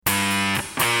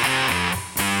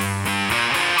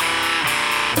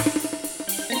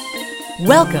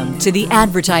Welcome to The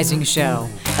Advertising Show,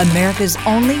 America's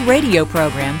only radio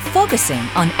program focusing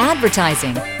on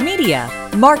advertising, media,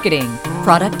 marketing,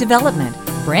 product development,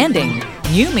 branding,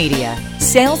 new media,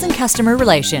 sales and customer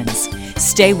relations.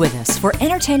 Stay with us for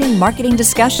entertaining marketing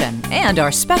discussion and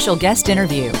our special guest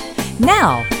interview.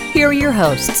 Now, here are your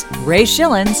hosts, Ray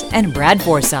Schilens and Brad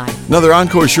Forsythe. Another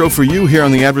encore show for you here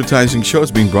on The Advertising Show.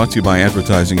 It's being brought to you by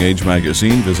Advertising Age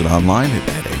magazine. Visit online at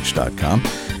adage.com.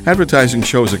 Advertising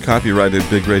Show is a copyrighted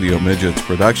Big Radio Midgets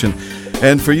production.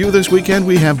 And for you this weekend,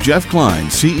 we have Jeff Klein,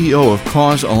 CEO of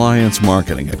Cause Alliance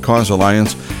Marketing. At Cause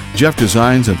Alliance, Jeff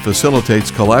designs and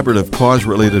facilitates collaborative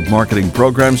cause-related marketing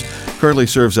programs, currently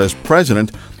serves as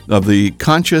president of the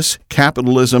Conscious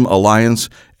Capitalism Alliance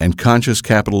and Conscious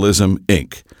Capitalism,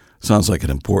 Inc. Sounds like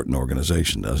an important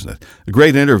organization, doesn't it? A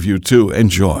great interview, too.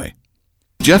 Enjoy.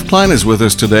 Jeff Klein is with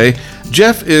us today.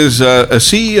 Jeff is a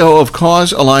CEO of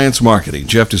Cause Alliance Marketing.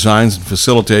 Jeff designs and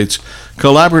facilitates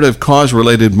collaborative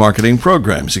cause-related marketing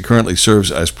programs. He currently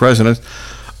serves as president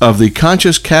of the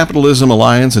Conscious Capitalism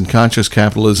Alliance and Conscious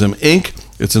Capitalism, Inc.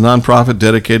 It's a nonprofit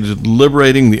dedicated to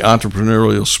liberating the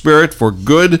entrepreneurial spirit for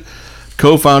good,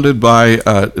 co-founded by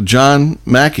John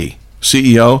Mackey,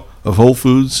 CEO of Whole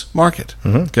Foods Market.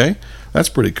 Okay? That's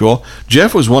pretty cool.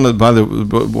 Jeff was by the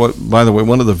way,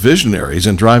 one of the visionaries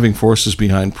and driving forces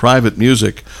behind private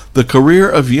music, The Career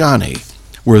of Yanni,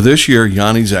 where this year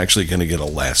Yanni's actually going to get a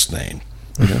last name.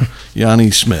 Yanni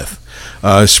Smith.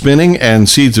 Spinning and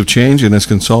Seeds of Change, and has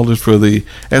consulted for the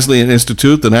Esalen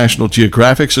Institute, the National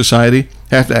Geographic Society.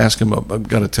 Have to ask him, I've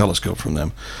got a telescope from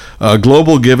them.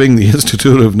 GlobalGiving, the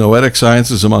Institute of Noetic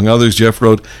Sciences, among others. Jeff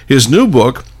wrote his new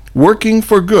book, Working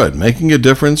for Good, Making a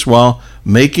Difference While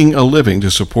Making a Living,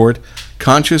 to support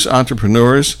conscious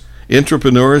entrepreneurs,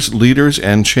 intrapreneurs, leaders,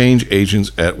 and change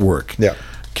agents at work. Yeah.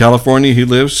 California, he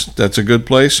lives. That's a good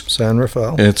place. San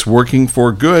Rafael. It's Working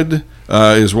for Good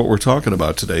is what we're talking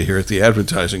about today here at the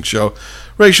Advertising Show.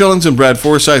 Ray Schilens and Brad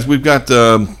Forsythe. We've got,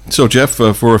 Jeff,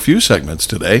 for a few segments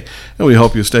today, and we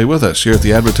hope you stay with us here at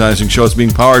the Advertising Show. It's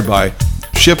being powered by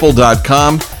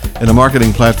Schipul.com and a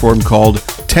marketing platform called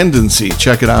Tendency.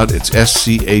 Check it out. It's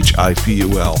schipul.com.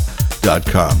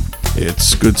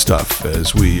 It's good stuff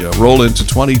as we roll into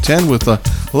 2010 with a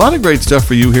lot of great stuff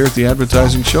for you here at the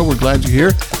Advertising Show. We're glad you're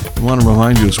here. We want to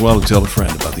remind you as well to tell a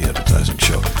friend about the Advertising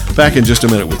Show. Back in just a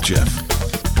minute with Jeff.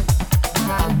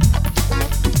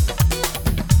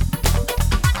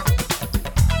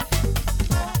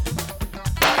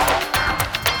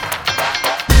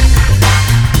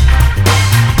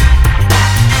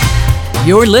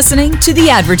 You're listening to The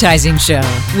Advertising Show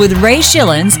with Ray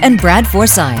Schilens and Brad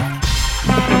Forsythe.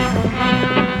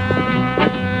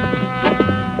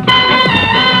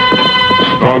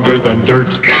 Stronger than dirt.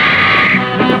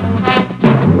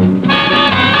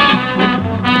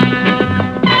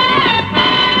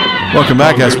 Welcome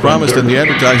back. As promised in the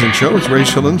Advertising Show, it's Ray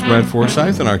Schilens, Brad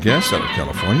Forsythe, and our guest out of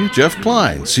California, Jeff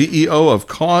Klein, CEO of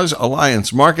Cause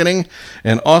Alliance Marketing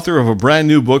and author of a brand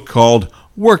new book called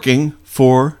Working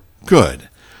for Good.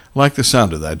 I like the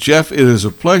sound of that. Jeff, it is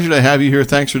a pleasure to have you here.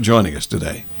 Thanks for joining us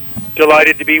today.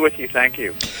 Delighted to be with you. Thank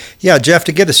you. Yeah, Jeff,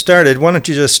 to get us started, why don't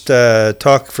you just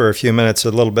talk for a few minutes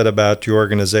a little bit about your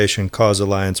organization, Cause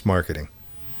Alliance Marketing?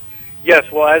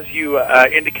 Yes, well, as you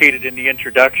indicated in the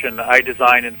introduction, I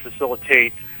design and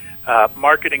facilitate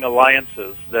marketing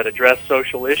alliances that address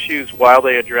social issues while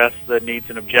they address the needs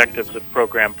and objectives of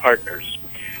program partners.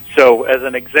 So, as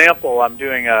an example, I'm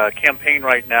doing a campaign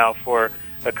right now for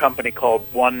a company called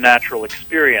One Natural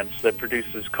Experience that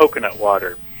produces coconut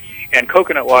water. And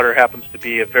coconut water happens to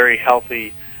be a very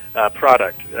healthy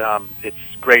product. It's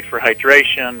great for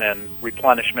hydration and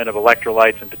replenishment of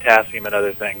electrolytes and potassium and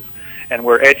other things. And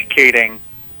we're educating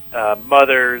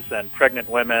mothers and pregnant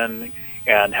women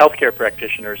and healthcare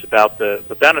practitioners about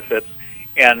the benefits,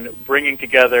 and bringing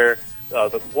together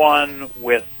the one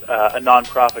with a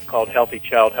nonprofit called Healthy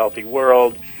Child, Healthy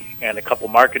World, and a couple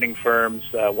marketing firms,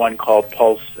 one called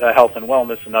Pulse Health and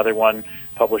Wellness, another one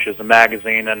publishes a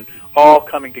magazine, and all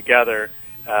coming together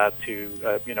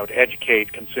to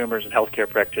educate consumers and healthcare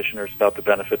practitioners about the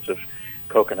benefits of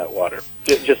coconut water.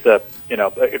 Just a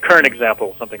current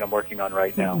example of something I'm working on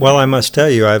right now. Well, I must tell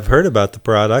you, I've heard about the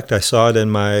product. I saw it in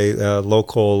my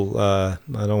local, I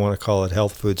don't want to call it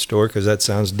health food store because that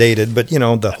sounds dated, but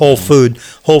the whole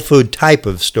food type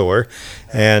of store,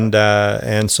 and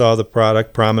saw the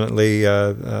product prominently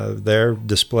there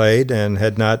displayed, and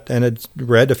had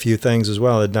read a few things as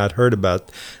well. Had not heard about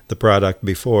the product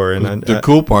before. And the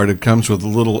cool part, it comes with a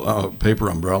little paper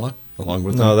umbrella. along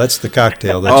with No, them? that's the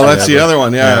cocktail. Oh, that's the other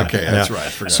one. Yeah, okay, that's right. I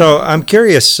forgot. So I'm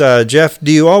curious, Jeff,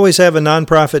 do you always have a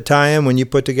nonprofit tie-in when you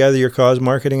put together your cause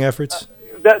marketing efforts?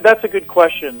 That's a good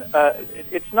question.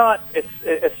 It's not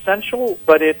essential,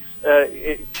 but it's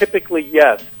typically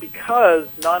yes, because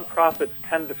nonprofits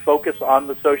tend to focus on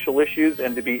the social issues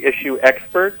and to be issue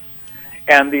experts,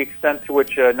 and the extent to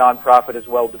which a nonprofit is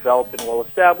well developed and well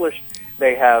established,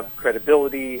 they have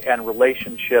credibility and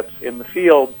relationships in the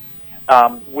field,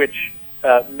 which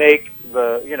make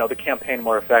the campaign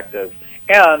more effective.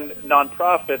 And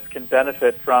nonprofits can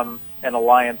benefit from an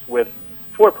alliance with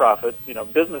for-profit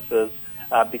businesses.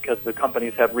 Because the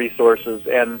companies have resources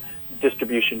and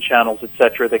distribution channels, et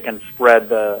cetera, that can spread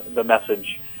the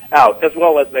message out, as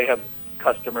well as they have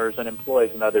customers and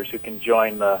employees and others who can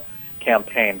join the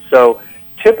campaign. So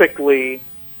typically,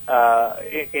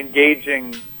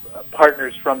 engaging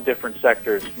partners from different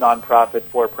sectors, nonprofit,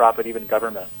 for-profit, even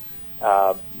government,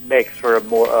 makes for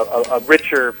a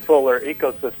richer, fuller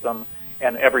ecosystem,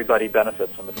 and everybody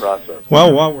benefits in the process.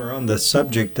 Well, while we're on the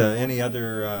subject, any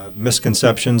other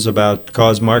misconceptions about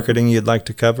cause marketing you'd like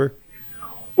to cover?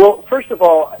 Well, first of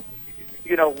all,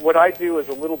 what I do is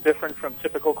a little different from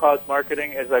typical cause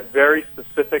marketing, is I very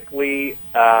specifically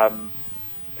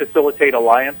facilitate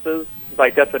alliances. By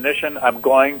definition, I'm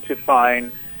going to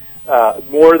find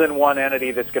more than one entity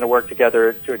that's going to work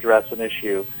together to address an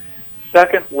issue.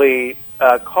 Secondly,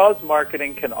 cause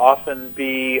marketing can often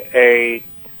be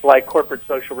like corporate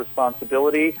social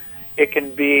responsibility. It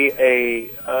can be a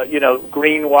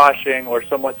greenwashing or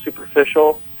somewhat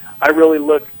superficial. I really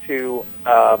look to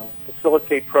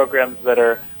facilitate programs that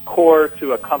are core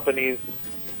to a company's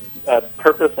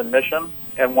purpose and mission,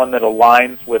 and one that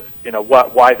aligns with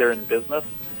why they're in business.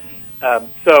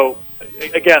 So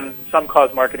again, some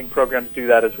cause marketing programs do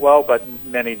that as well, but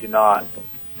many do not.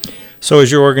 So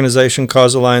is your organization,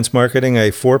 Cause Alliance Marketing,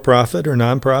 a for-profit or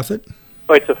nonprofit?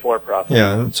 Oh, it's a for-profit.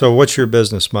 Yeah. So what's your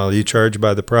business model? You charge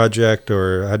by the project,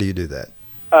 or how do you do that?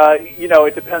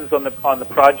 It depends on the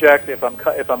project.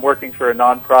 If I'm working for a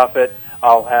nonprofit,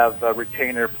 I'll have a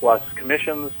retainer plus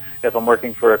commissions. If I'm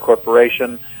working for a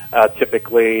corporation,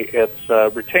 typically it's a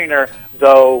retainer,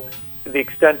 though the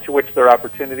extent to which there are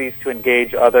opportunities to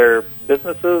engage other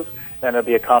businesses, then it'll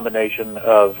be a combination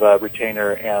of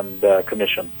retainer and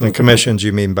commission. And commissions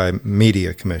you mean by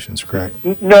media commissions, correct?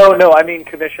 No, I mean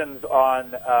commissions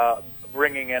on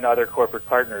bringing in other corporate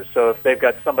partners. So if they've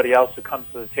got somebody else who comes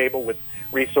to the table with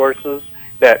resources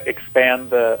that expand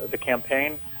the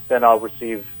campaign, then I'll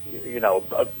receive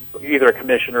either a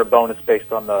commission or a bonus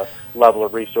based on the level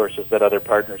of resources that other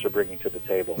partners are bringing to the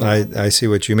table. I see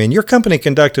what you mean. Your company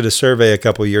conducted a survey a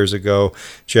couple years ago,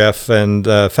 Jeff, and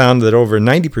found that over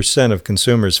 90% of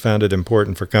consumers found it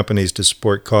important for companies to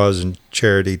support cause and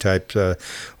charity type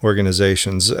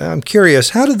organizations. I'm curious,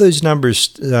 how do those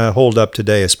numbers hold up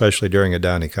today, especially during a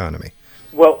down economy?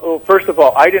 Well, first of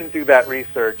all, I didn't do that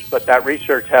research, but that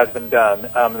research has been done.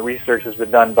 The research has been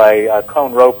done by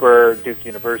Cone Roper, Duke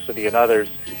University, and others,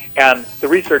 and the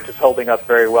research is holding up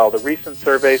very well. The recent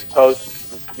surveys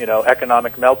post,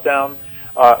 economic meltdown,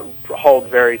 hold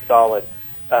very solid.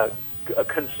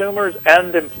 Consumers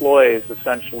and employees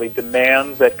essentially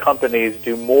demand that companies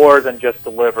do more than just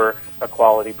deliver a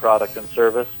quality product and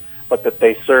service, but that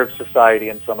they serve society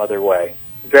in some other way.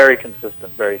 Very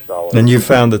consistent, very solid. And you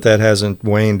found that hasn't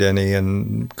waned any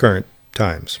in current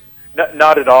times?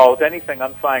 Not at all. If anything,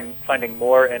 I'm finding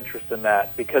more interest in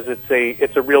that because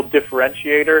it's a real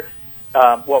differentiator.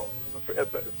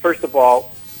 First of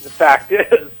all, the fact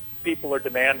is people are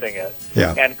demanding it,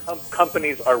 and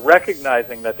companies are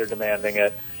recognizing that they're demanding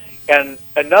it. And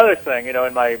another thing,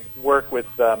 in my work with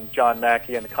John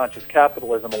Mackey and the Conscious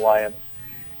Capitalism Alliance,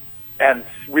 and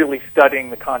really studying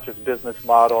the conscious business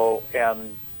model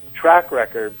and track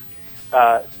record,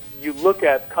 you look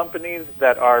at companies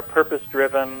that are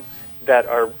purpose-driven, that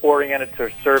are oriented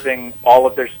to serving all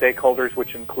of their stakeholders,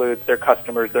 which includes their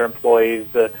customers, their employees,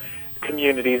 the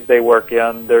communities they work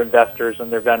in, their investors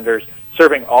and their vendors,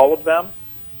 serving all of them.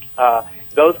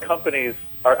 Those companies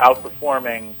are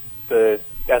outperforming the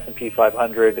S&P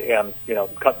 500 and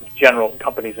general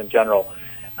companies in general.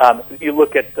 You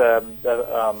look at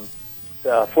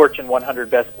the Fortune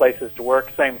 100 best places to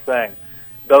work, same thing.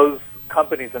 Those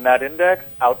companies in that index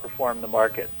outperform the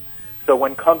market. So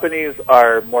when companies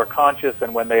are more conscious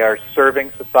and when they are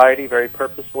serving society very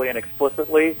purposefully and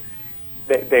explicitly,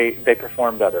 they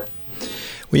perform better.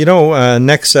 Well,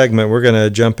 next segment, we're going to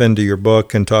jump into your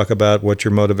book and talk about what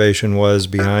your motivation was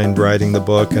behind writing the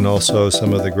book and also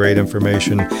some of the great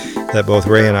information that both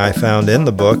Ray and I found in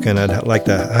the book. And I'd like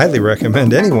to highly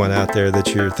recommend anyone out there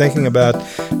that you're thinking about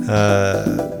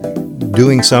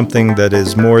doing something that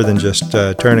is more than just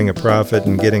turning a profit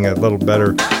and getting a little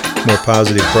better, more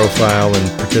positive profile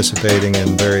and participating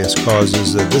in various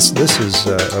causes. This is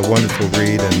a wonderful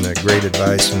read and great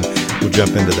advice, and we'll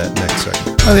jump into that next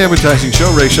segment. On the Advertising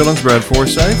Show, Ray Schilens, Brad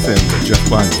Forsythe, and Jeff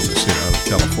Klein with us here out of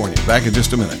California. Back in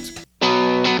just a minute.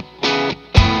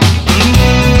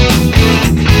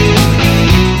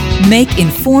 Make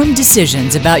informed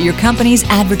decisions about your company's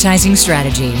advertising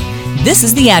strategy. This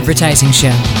is the Advertising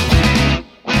Show.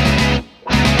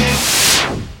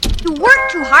 You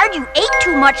worked too hard, you ate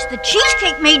too much, the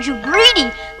cheesecake made you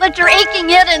greedy. Let your aching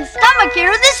head and stomach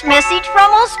hear this message from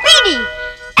old Speedy.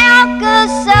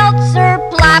 Alka-Seltzer,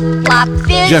 plop, plop,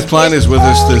 fizz. Jeff Klein is with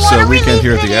us this weekend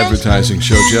here at the Advertising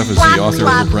Show. Jeff is the author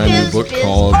of a brand new book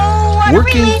called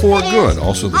Working for Good,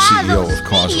 also the CEO of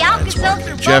Cause Alliance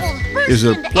Marketing. Jeff, it's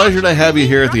a pleasure to have you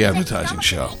here at the Advertising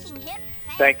Show.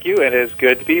 Thank you. It is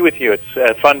good to be with you.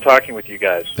 It's fun talking with you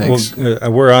guys. Thanks.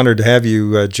 Well, we're honored to have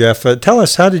you, Jeff. Tell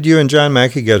us, how did you and John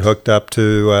Mackey get hooked up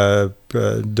to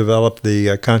develop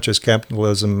the Conscious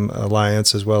Capitalism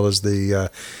Alliance as well as the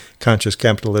Conscious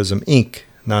Capitalism, Inc.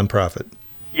 nonprofit?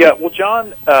 Yeah, well,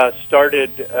 John it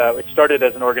started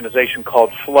as an organization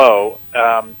called Flow,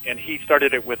 and he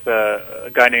started it with a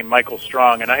guy named Michael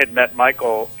Strong, and I had met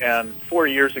Michael, and 4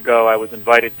 years ago I was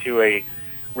invited to a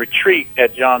retreat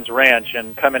at John's ranch,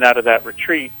 and coming out of that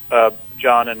retreat,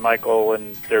 John and Michael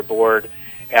and their board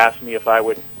asked me if I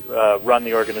would run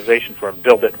the organization for them,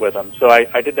 build it with them. So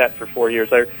I did that for 4 years.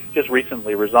 I just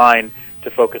recently resigned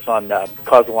to focus on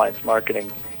Cause Alliance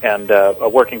Marketing and a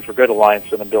Working for Good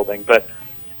Alliance in the building. But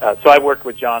so I worked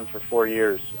with John for 4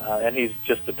 years, and he's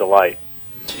just a delight.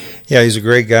 Yeah, he's a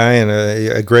great guy and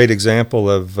a great example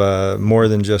of more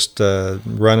than just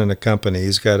running a company.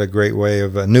 He's got a great way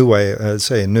of a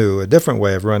different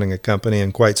way of running a company,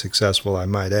 and quite successful, I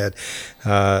might add.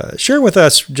 Share with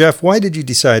us, Jeff, why did you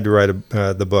decide to write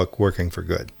the book Working for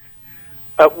Good?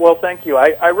 Well, thank you.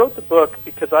 I wrote the book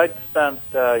because I'd spent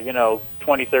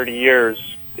 20, 30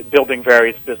 years building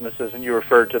various businesses, and you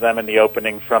referred to them in the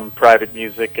opening, from private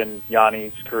music and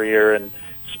Yanni's career and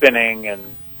spinning and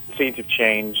Seeds of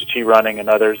Change, Chi Running, and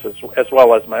others, as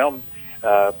well as my own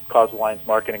Cause Alliance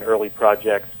Marketing early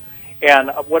projects. And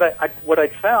what I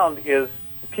found is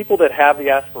people that have the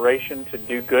aspiration to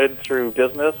do good through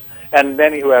business, and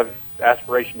many who have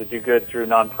aspiration to do good through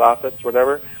nonprofits,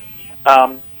 whatever,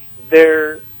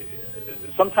 they're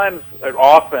sometimes or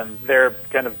often their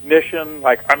kind of mission,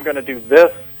 like I'm going to do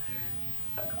this,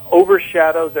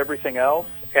 overshadows everything else,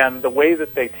 and the way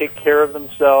that they take care of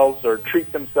themselves or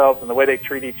treat themselves and the way they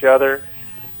treat each other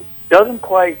doesn't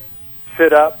quite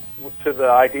fit up to the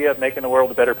idea of making the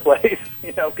world a better place.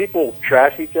 People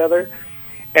trash each other,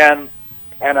 and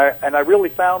I really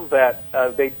found that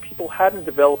people hadn't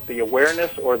developed the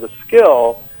awareness or the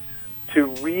skill to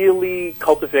really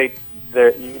cultivate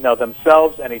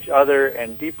themselves and each other,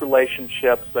 and deep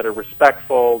relationships that are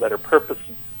respectful, that are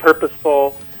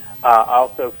purposeful. I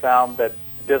also found that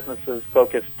businesses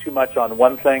focus too much on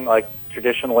one thing, like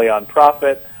traditionally on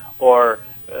profit, or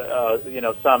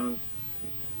some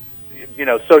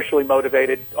socially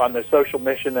motivated on their social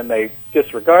mission, and they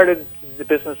disregarded the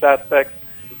business aspects.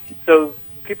 So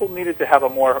people needed to have a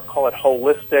more, call it,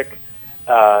 holistic,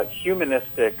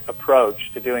 humanistic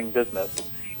approach to doing business.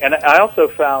 And I also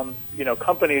found,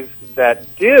 companies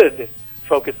that did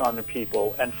focus on the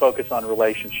people and focus on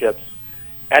relationships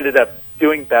ended up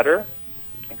doing better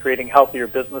and creating healthier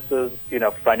businesses,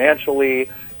 financially,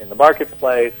 in the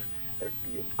marketplace.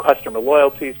 Customer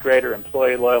loyalty is greater,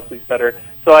 employee loyalty is better.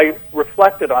 So I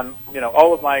reflected on,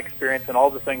 all of my experience and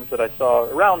all the things that I saw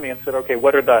around me, and said, okay,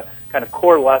 what are the kind of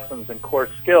core lessons and core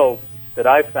skills that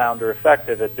I've found are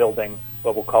effective at building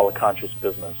what we'll call a conscious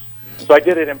business? So I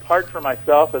did it in part for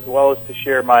myself, as well as to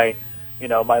share my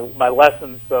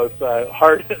lessons, both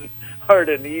hard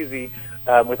and easy,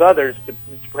 with others, to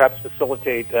perhaps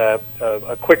facilitate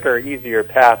a quicker, easier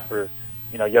path for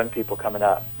young people coming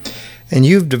up. And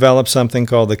you've developed something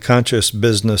called the conscious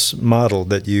business model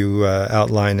that you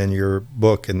outline in your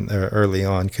book early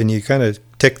on. Can you kind of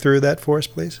tick through that for us,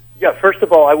 please? Yeah, first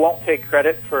of all, I won't take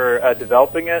credit for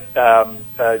developing it.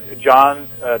 John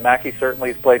Mackey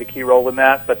certainly has played a key role in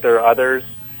that, but there are others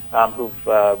who've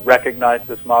recognized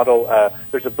this model.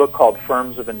 There's a book called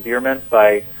Firms of Endearment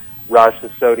by Raj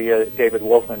Sisodia, David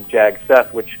Wolf, and Jag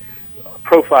Seth, which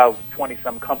profiles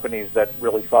 20-some companies that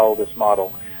really follow this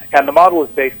model. And the model is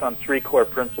based on three core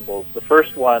principles. The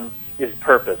first one is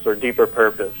purpose, or deeper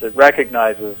purpose. It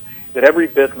recognizes that every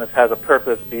business has a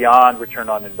purpose beyond return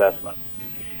on investment.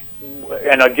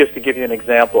 And just to give you an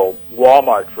example,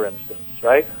 Walmart, for instance,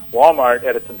 right? Walmart,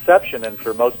 at its inception and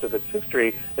for most of its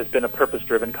history, has been a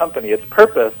purpose-driven company. Its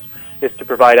purpose is to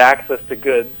provide access to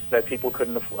goods that people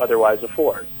couldn't otherwise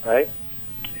afford, right?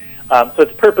 So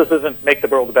its purpose isn't make the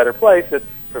world a better place, it's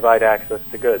provide access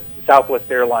to goods. Southwest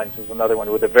Airlines is another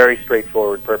one with a very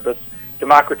straightforward purpose: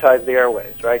 democratize the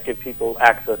airways, right? Give people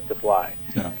access to fly.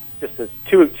 Yeah. Just as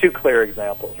two clear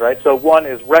examples, right? So one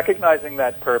is recognizing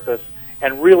that purpose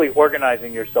and really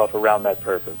organizing yourself around that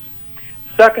purpose.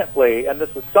 Secondly, and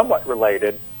this is somewhat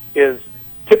related, is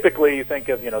typically you think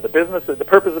of, the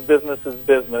purpose of business is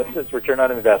business, it's return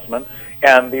on investment,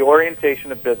 and the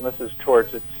orientation of business is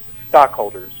towards its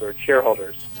stockholders or its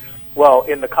shareholders. Well,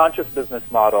 in the conscious business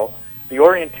model, the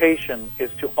orientation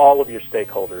is to all of your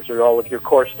stakeholders or all of your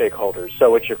core stakeholders.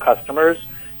 So it's your customers,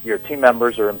 your team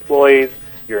members or employees,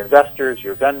 your investors,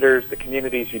 your vendors, the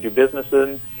communities you do business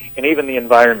in, and even the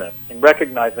environment. And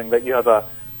recognizing that you have a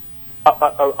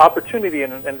opportunity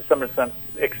and, in some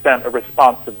extent, a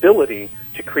responsibility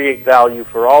to create value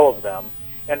for all of them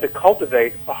and to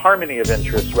cultivate a harmony of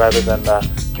interests rather than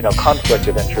the conflict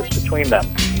of interest between them.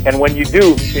 And when you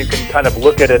do, you can kind of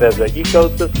look at it as an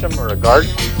ecosystem or a garden.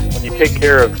 When you take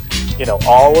care of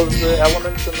all of the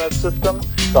elements in that system,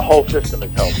 the whole system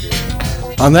is healthier.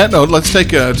 On that note, let's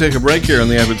take a break here on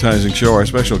the Advertising Show. Our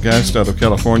special guest out of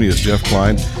California is Jeff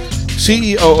Klein,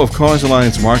 CEO of Cause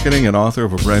Alliance Marketing and author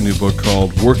of a brand new book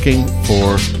called Working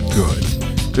for Good.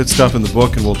 Good stuff in the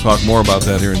book, and we'll talk more about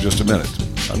that here in just a minute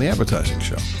on the Advertising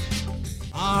Show.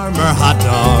 Armor hot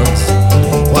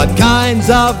dogs. What kinds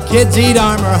of kids eat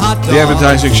Armor hot dogs? The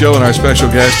Advertising Show, and our special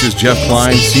guest is Jeff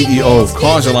Klein, CEO of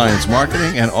Cause Alliance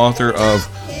Marketing and author of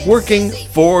Working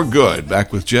for Good.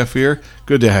 Back with Jeff here.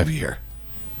 Good to have you here.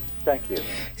 Thank you.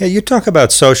 Yeah, you talk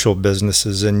about social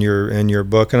businesses in your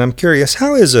book, and I'm curious,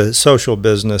 how is a social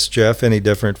business, Jeff, any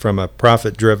different from a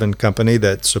profit-driven company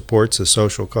that supports a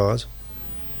social cause?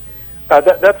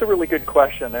 That's a really good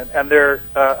question, and there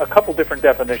are a couple different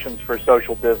definitions for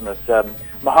social business.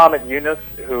 Muhammad Yunus,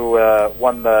 who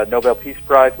won the Nobel Peace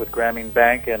Prize with Grameen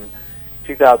Bank in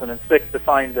 2006,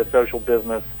 defined a social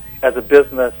business as a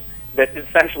business that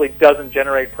essentially doesn't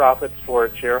generate profits for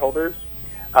its shareholders.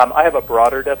 I have a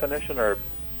broader definition, or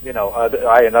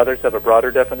I and others have a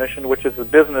broader definition, which is a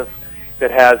business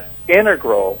that has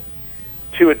integral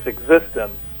to its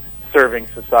existence serving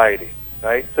society.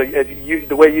 Right. So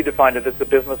the way you defined it, it's a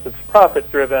business that's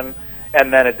profit-driven,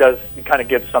 and then it kind of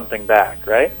gives something back,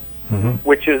 right? Mm-hmm.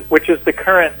 Which is the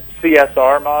current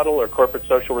CSR model or corporate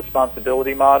social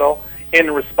responsibility model in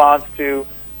response to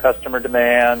customer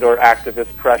demand or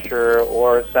activist pressure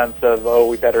or a sense of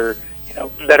we better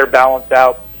balance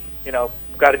out.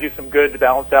 We've got to do some good to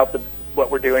balance out what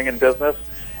we're doing in business.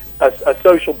 A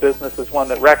social business is one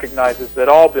that recognizes that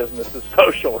all business is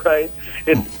social, right?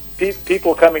 It's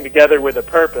people coming together with a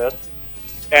purpose,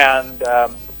 and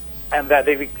that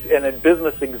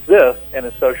business exists in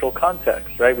a social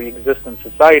context, right? We exist in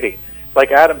society.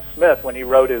 Like Adam Smith, when he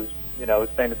wrote his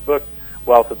famous book,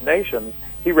 Wealth of Nations,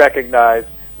 he recognized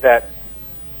that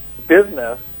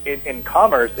business in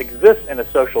commerce exists in a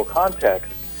social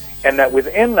context, and that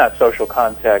within that social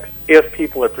context, if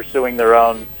people are pursuing their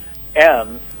own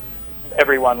ends,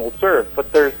 everyone will serve.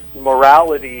 But there's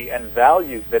morality and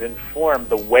values that inform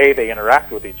the way they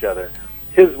interact with each other.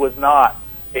 His was not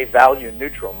a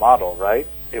value-neutral model, right?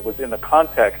 It was in the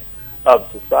context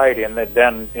of society, and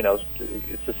then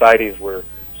societies were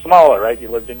smaller, right? You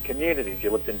lived in communities,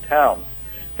 you lived in towns.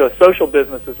 So a social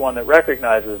business is one that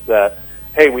recognizes that,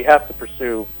 hey, we have to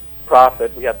pursue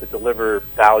profit, we have to deliver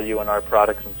value in our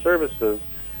products and services,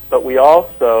 but we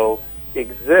also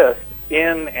exist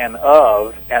in and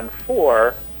of and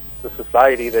for the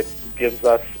society that gives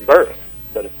us birth,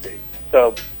 so to speak.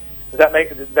 So does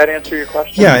that answer your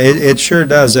question? Yeah, it sure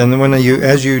does. And when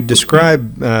as you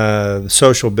describe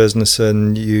social business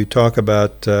and you talk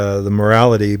about the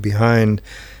morality behind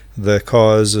the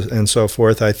cause and so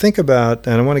forth, I think about,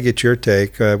 and I want to get your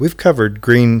take, we've covered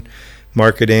green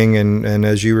marketing and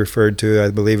as you referred to, I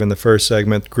believe in the first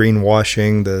segment,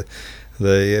 greenwashing, the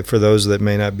for those that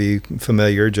may not be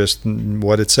familiar, just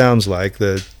what it sounds like,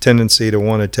 the tendency to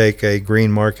want to take a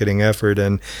green marketing effort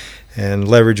and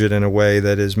leverage it in a way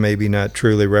that is maybe not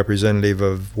truly representative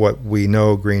of what we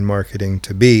know green marketing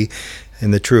to be in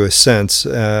the truest sense.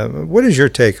 What is your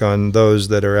take on those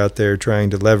that are out there trying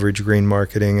to leverage green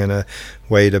marketing in a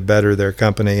way to better their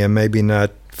company and maybe not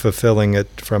fulfilling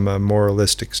it from a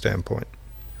moralistic standpoint?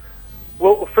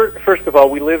 Well, first of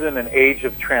all, we live in an age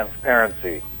of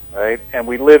transparency, right? And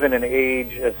we live in an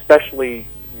age, especially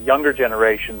younger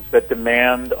generations, that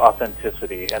demand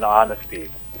authenticity and honesty.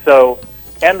 So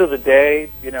end of the day,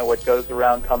 what goes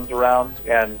around comes around,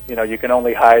 and, you can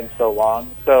only hide so long.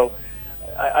 So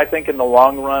I think in the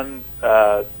long run,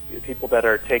 people that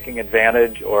are taking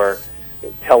advantage or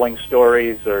telling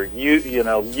stories or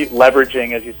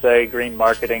leveraging, as you say, green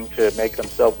marketing to make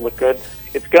themselves look good,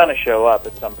 it's going to show up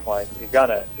at some point. You're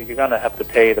gonna have to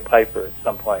pay the piper at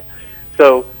some point.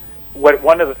 So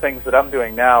one of the things that I'm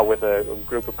doing now with a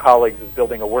group of colleagues is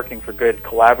building a Working for Good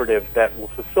collaborative that will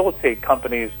facilitate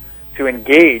companies to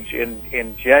engage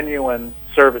in genuine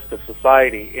service to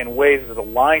society in ways that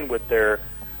align with their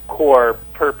core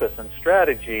purpose and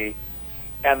strategy,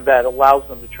 and that allows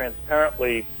them to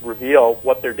transparently reveal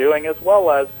what they're doing, as well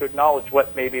as to acknowledge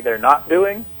what maybe they're not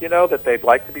doing, that they'd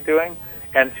like to be doing,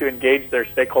 and to engage their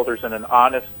stakeholders in an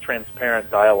honest, transparent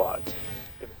dialogue.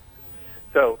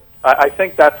 So I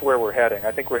think that's where we're heading.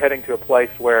 I think we're heading to a place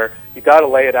where you got to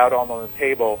lay it out on the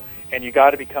table, and you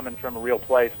got to be coming from a real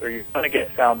place, or you're going to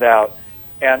get found out.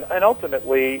 And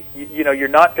ultimately, you're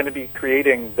not going to be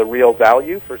creating the real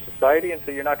value for society, and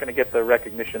so you're not going to get the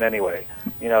recognition anyway.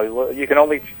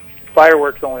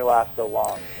 Fireworks only last so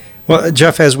long. Well,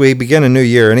 Jeff, as we begin a new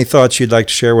year, any thoughts you'd like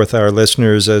to share with our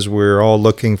listeners as we're all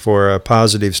looking for a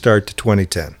positive start to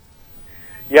 2010?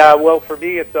 Yeah, well, for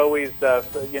me, it's always,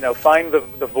 find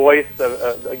the voice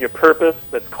of your purpose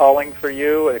that's calling for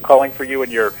you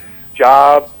in your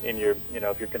job, in your,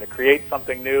 if you're going to create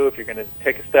something new, if you're going to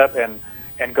take a step and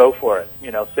go for it.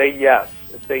 Say yes.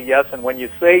 And when you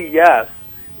say yes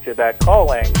to that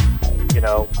calling,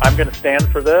 I'm going to stand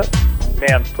for this,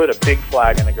 man, put a big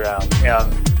flag in the ground.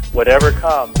 And whatever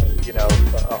comes,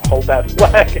 hold that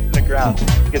flag in the ground.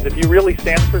 Because if you really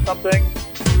stand for something,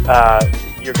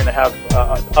 you're going to have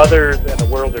others in the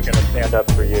world are going to stand up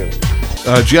for you.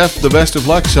 Jeff, the best of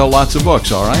luck. Sell lots of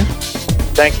books, all right?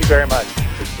 Thank you very much.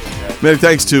 Many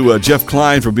thanks to Jeff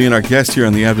Klein for being our guest here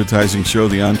on the Advertising Show,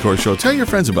 the Encore Show. Tell your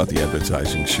friends about the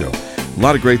Advertising Show. A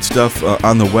lot of great stuff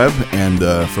on the web, and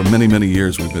for many, many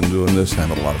years we've been doing this,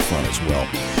 having a lot of fun as well.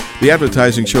 The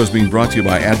Advertising Show is being brought to you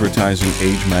by Advertising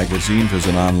Age Magazine.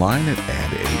 Visit online at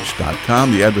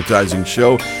adage.com. The Advertising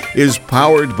Show is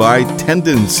powered by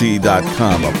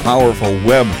Tendency.com, a powerful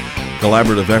web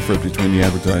collaborative effort between the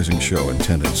Advertising Show and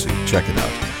Tendency. Check it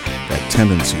out at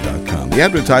Tendency.com. The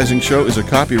Advertising Show is a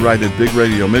copyrighted Big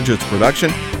Radio Midgets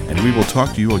production, and we will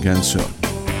talk to you again soon.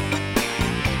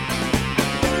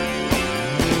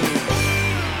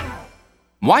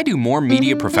 Why do more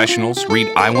media professionals read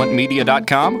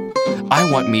iwantmedia.com?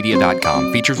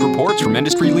 iwantmedia.com features reports from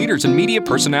industry leaders and media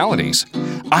personalities.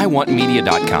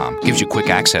 iwantmedia.com gives you quick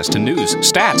access to news,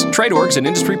 stats, trade orgs, and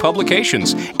industry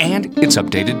publications, and it's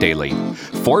updated daily.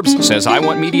 Forbes says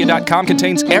iwantmedia.com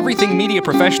contains everything media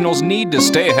professionals need to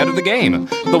stay ahead of the game.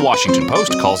 The Washington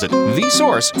Post calls it the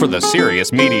source for the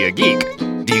serious media geek.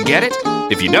 Do you get it?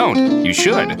 If you don't, you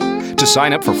should. To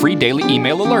sign up for free daily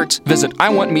email alerts, visit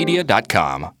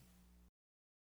iwantmedia.com.